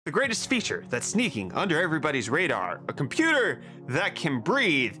The greatest feature that's sneaking under everybody's radar, a computer that can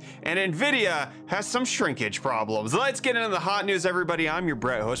breathe, and Nvidia has some shrinkage problems. Let's get into the hot news, everybody. I'm your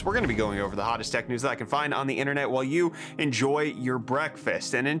Brett host. We're going to be going over the hottest tech news that I can find on the internet while you enjoy your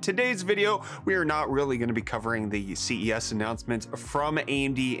breakfast. And in today's video, we are not really going to be covering the CES announcements from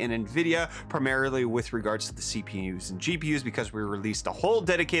AMD and Nvidia, primarily with regards to the CPUs and GPUs, because we released a whole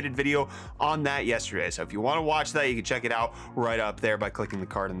dedicated video on that yesterday. So if you want to watch that, you can check it out right up there by clicking the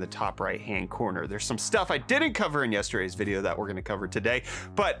card in the top right hand corner. There's some stuff I didn't cover in yesterday's video that we're going to cover today,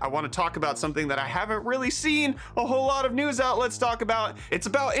 but I want to talk about something that I haven't really seen a whole lot of news outlets talk about. It's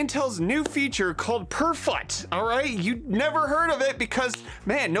about Intel's new feature called PerFut. All right, you never heard of it because,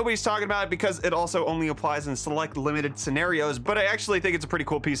 man, nobody's talking about it because it also only applies in select limited scenarios, but I actually think it's a pretty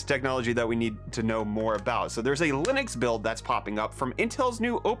cool piece of technology that we need to know more about. So there's a Linux build that's popping up from Intel's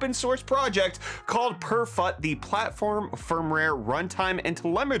new open source project called PerFut, the platform firmware runtime and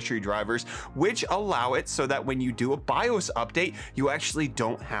telemetry drivers, which allow it so that when you do a BIOS update, you actually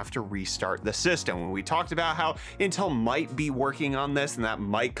don't have to restart the system. When we talked about how Intel might be working on this and that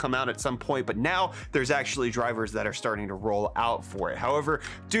might come out at some point, but now there's actually drivers that are starting to roll out for it. However,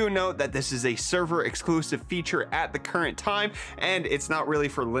 do note that this is a server exclusive feature at the current time, and it's not really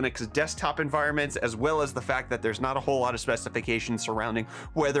for Linux desktop environments, as well as the fact that there's not a whole lot of specifications surrounding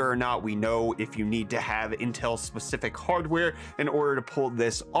whether or not we know if you need to have Intel specific hardware in order to pull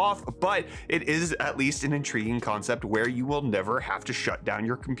this off, but it is at least an intriguing concept where you will never have to shut down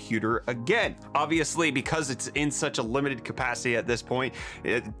your computer again. Obviously, because it's in such a limited capacity at this point,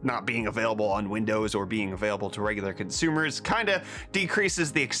 it not being available on Windows or being available to regular consumers kind of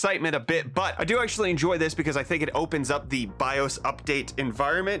decreases the excitement a bit, but I do actually enjoy this because I think it opens up the BIOS update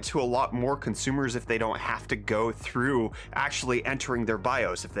environment to a lot more consumers if they don't have to go through actually entering their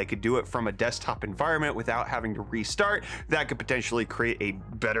BIOS. If they could do it from a desktop environment without having to restart, that could potentially create a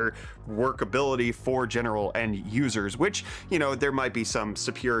better workability for general end users, which, you know, there might be some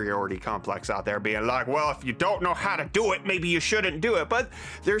superiority complex out there being like, well, if you don't know how to do it, maybe you shouldn't do it. But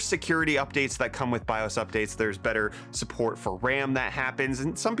there's security updates that come with BIOS updates. There's better support for RAM that happens,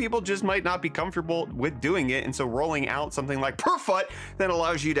 and some people just might not be comfortable with doing it. And so rolling out something like PerFut that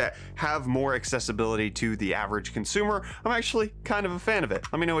allows you to have more accessibility to the average consumer, I'm actually kind of a fan of it.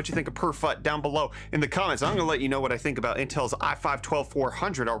 Let me know what you think of PerFut down below in the comments. I'm gonna let you know what I think about Intel's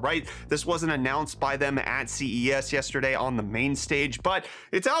i5-12400. All right, this wasn't announced by them at CES yesterday on the main stage, but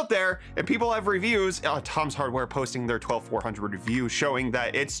it's out there and people have reviews. Tom's Hardware posting their 12400 review showing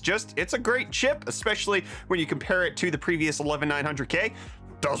that it's a great chip, especially when you compare it to the previous 11900K.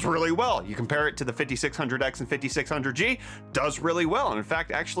 Does really well. You compare it to the 5600X and 5600G, does really well, and in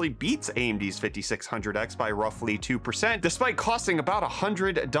fact actually beats AMD's 5600X by roughly 2%, despite costing about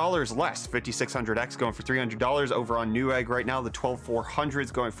 $100 less. 5600X going for $300 over on Newegg right now. The 12400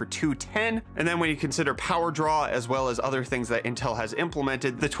 is going for $210, and then when you consider power draw as well as other things that Intel has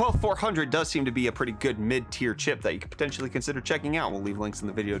implemented, the 12400 does seem to be a pretty good mid-tier chip that you could potentially consider checking out. We'll leave links in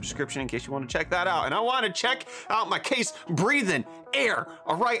the video description in case you want to check that out. And I want to check out my case breathing air.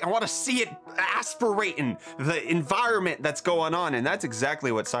 All right, I want to see it aspirating the environment that's going on, and that's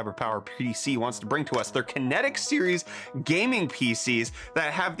exactly what CyberPower PC wants to bring to us. They're Kinetic series gaming PCs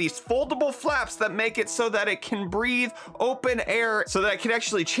that have these foldable flaps that make it so that it can breathe open air, so that it can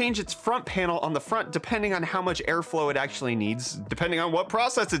actually change its front panel on the front depending on how much airflow it actually needs, depending on what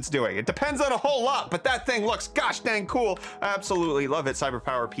process it's doing. It depends on a whole lot, but that thing looks gosh dang cool. I absolutely love it.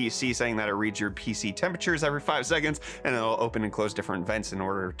 CyberPower PC saying that it reads your PC temperatures every 5 seconds, and it'll open and close different vents in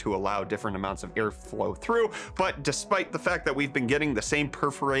order to allow different amounts of airflow through. But despite the fact that we've been getting the same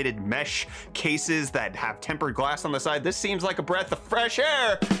perforated mesh cases that have tempered glass on the side, this seems like a breath of fresh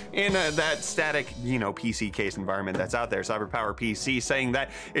air in that static, you know, PC case environment that's out there. CyberPower PC saying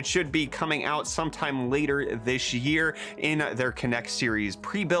that it should be coming out sometime later this year in their Connect series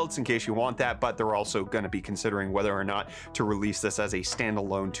pre-builds in case you want that, but they're also going to be considering whether or not to release this as a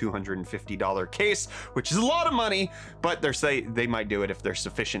standalone $250 case, which is a lot of money, but they might do it if there's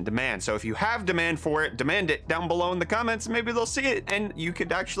sufficient demand. So if you have demand for it, demand it down below in the comments. Maybe they'll see it and you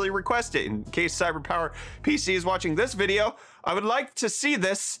could actually request it. In case CyberPower PC is watching this video, I would like to see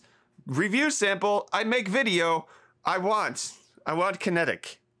this review sample. I make video. I want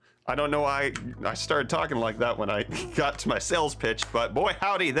Kinetic. I don't know why I started talking like that when I got to my sales pitch, but boy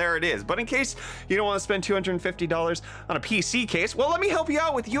howdy, there it is. But in case you don't want to spend $250 on a PC case, well, let me help you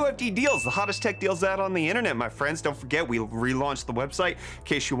out with UFD deals, the hottest tech deals out on the internet, my friends. Don't forget, we relaunched the website in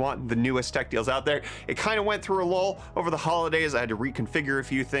case you want the newest tech deals out there. It kind of went through a lull over the holidays. I had to reconfigure a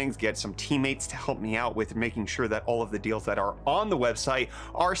few things, get some teammates to help me out with making sure that all of the deals that are on the website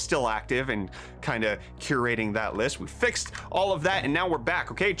are still active and kind of curating that list. We fixed all of that and now we're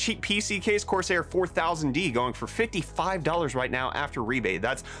back, okay? Cheap PC case, Corsair 4000D going for $55 right now after rebate.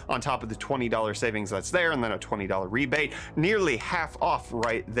 That's on top of the $20 savings that's there and then a $20 rebate, nearly half off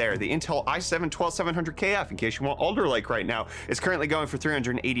right there. The Intel i7-12700KF, in case you want Alder Lake right now, is currently going for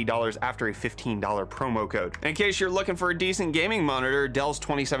 $380 after a $15 promo code. In case you're looking for a decent gaming monitor, Dell's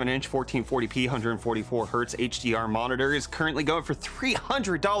 27-inch 1440p 144 Hz HDR monitor is currently going for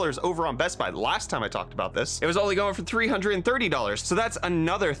 $300 over on Best Buy. Last time I talked about this, it was only going for $330. So that's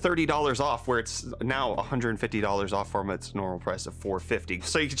another $30 off, where it's now $150 off from its normal price of $450.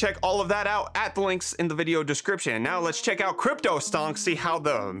 So you can check all of that out at the links in the video description. And now let's check out crypto stonks, see how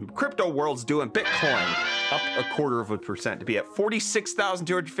the crypto world's doing. Bitcoin up 1/4% to be at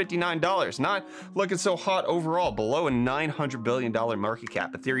 $46,259. Not looking so hot overall, below a $900 billion market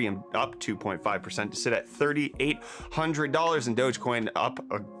cap. Ethereum up 2.5% to sit at $3,800, and Dogecoin up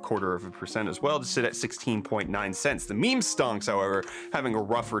 1/4% as well to sit at 16.9 cents. The meme stonks, however, having a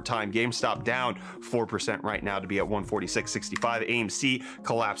rougher time. GameStop down 4% right now to be at 146.65. AMC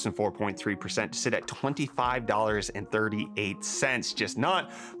collapsing 4.3% to sit at $25.38. Just not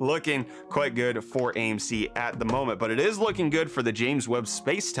looking quite good for AMC at the moment, but it is looking good for the James Webb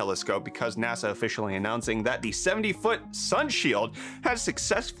Space Telescope because NASA officially announcing that the 70-foot sun shield has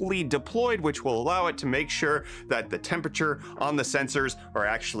successfully deployed, which will allow it to make sure that the temperature on the sensors are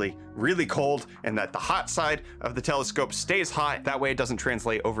actually really cold and that the hot side of the telescope stays hot. That way it doesn't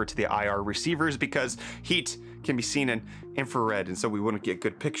translate over to the IR receivers because heat can be seen in infrared, and so we wouldn't get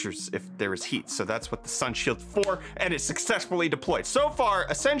good pictures if there is heat. So that's what the sun shield's for, and it's successfully deployed. So far,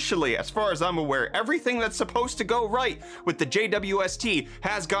 essentially, as far as I'm aware, everything that's supposed to go right with the JWST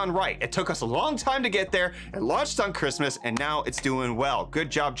has gone right. It took us a long time to get there. It launched on Christmas, and now it's doing well.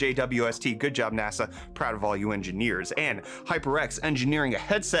 Good job, JWST. Good job, NASA. Proud of all you engineers. And HyperX engineering a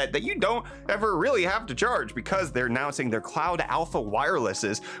headset that you don't ever really have to charge because they're announcing their Cloud Alpha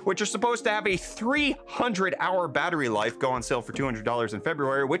wirelesses, which are supposed to have a 300-hour battery life, go on sale for $200 in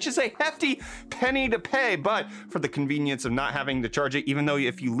February, which is a hefty penny to pay, but for the convenience of not having to charge it, even though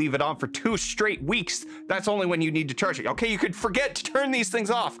if you leave it on for 2 straight weeks, that's only when you need to charge it. Okay, you could forget to turn these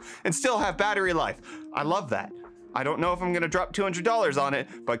things off and still have battery life. I love that. I don't know if I'm gonna drop $200 on it,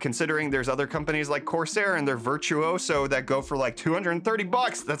 but considering there's other companies like Corsair and their Virtuoso that go for like 230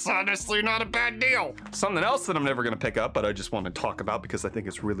 bucks, that's honestly not a bad deal. Something else that I'm never gonna pick up, but I just want to talk about because I think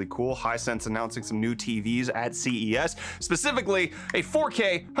it's really cool. Hisense announcing some new TVs at CES, specifically a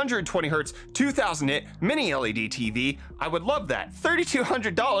 4K 120 Hertz 2000 nit mini LED TV. I would love that.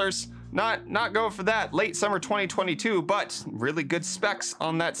 $3,200. Not go for that. Late summer 2022, but really good specs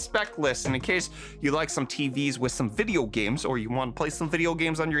on that spec list. And in case you like some TVs with some video games, or you want to play some video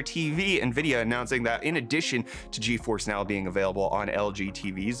games on your TV, NVIDIA announcing that in addition to GeForce Now being available on LG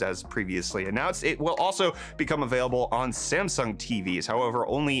TVs as previously announced, it will also become available on Samsung TVs. However,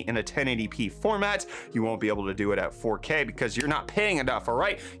 only in a 1080p format. You won't be able to do it at 4K because you're not paying enough, all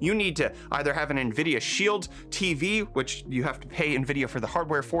right? You need to either have an NVIDIA Shield TV, which you have to pay NVIDIA for the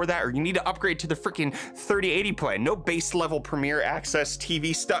hardware for that, or you need to upgrade to the freaking 3080 plan. No base level Premier Access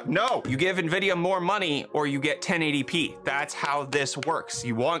TV stuff. No, you give NVIDIA more money or you get 1080p. That's how this works.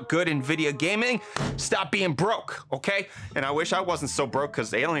 You want good NVIDIA gaming? Stop being broke, okay? And I wish I wasn't so broke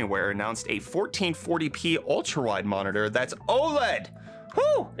because Alienware announced a 1440p ultra-wide monitor that's OLED.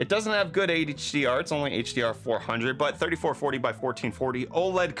 Whew! It doesn't have good HDR, it's only HDR 400, but 3440 by 1440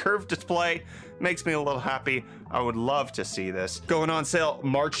 OLED curved display makes me a little happy. I would love to see this. Going on sale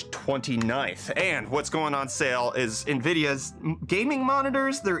March 29th. And what's going on sale is NVIDIA's gaming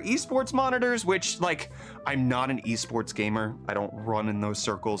monitors, their esports monitors, which, like, I'm not an esports gamer. I don't run in those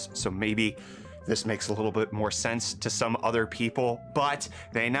circles, so maybe this makes a little bit more sense to some other people, but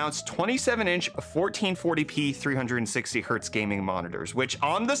they announced 27-inch 1440p 360 Hertz gaming monitors, which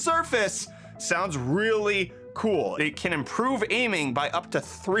on the surface sounds really cool. It can improve aiming by up to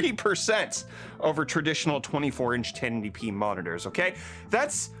 3% over traditional 24-inch 1080p monitors, okay?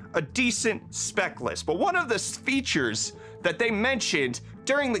 That's a decent spec list, but one of the features that they mentioned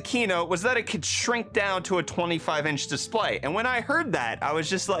during the keynote was that it could shrink down to a 25-inch display. And when I heard that, I was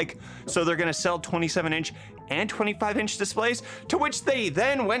just like, so they're gonna sell 27-inch and 25-inch displays? To which they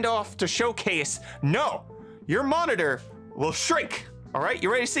then went off to showcase, no, your monitor will shrink All right,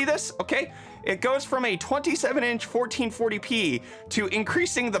 you ready to see this? Okay, it goes from a 27-inch 1440p to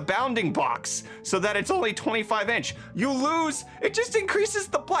increasing the bounding box so that it's only 25-inch. You lose, it just increases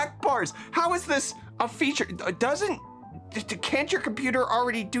the black bars. How is this a feature? Can't your computer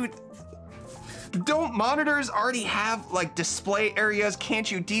already do it? Don't monitors already have like display areas? Can't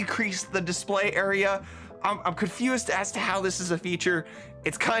you decrease the display area? I'm confused as to how this is a feature.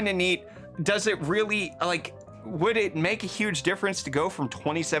 It's kind of neat. Does it really, like, would it make a huge difference to go from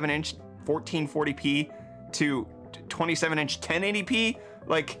 27-inch 1440p to 27-inch 1080p?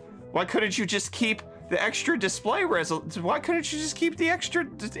 Like, why couldn't you just keep the extra display resolution? Why couldn't you just keep the extra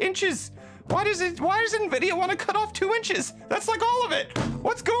inches? Why does NVIDIA want to cut off 2 inches? That's like all of it.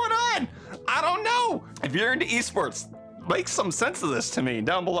 What's going on? I don't know. If you're into esports, make some sense of this to me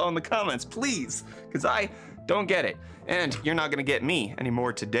down below in the comments, please, because I don't get it. And you're not gonna get me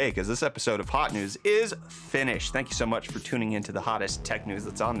anymore today, because this episode of Hot News is finished. Thank you so much for tuning into the hottest tech news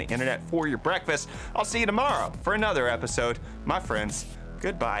that's on the internet for your breakfast. I'll see you tomorrow for another episode. My friends,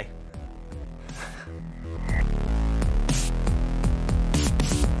 goodbye.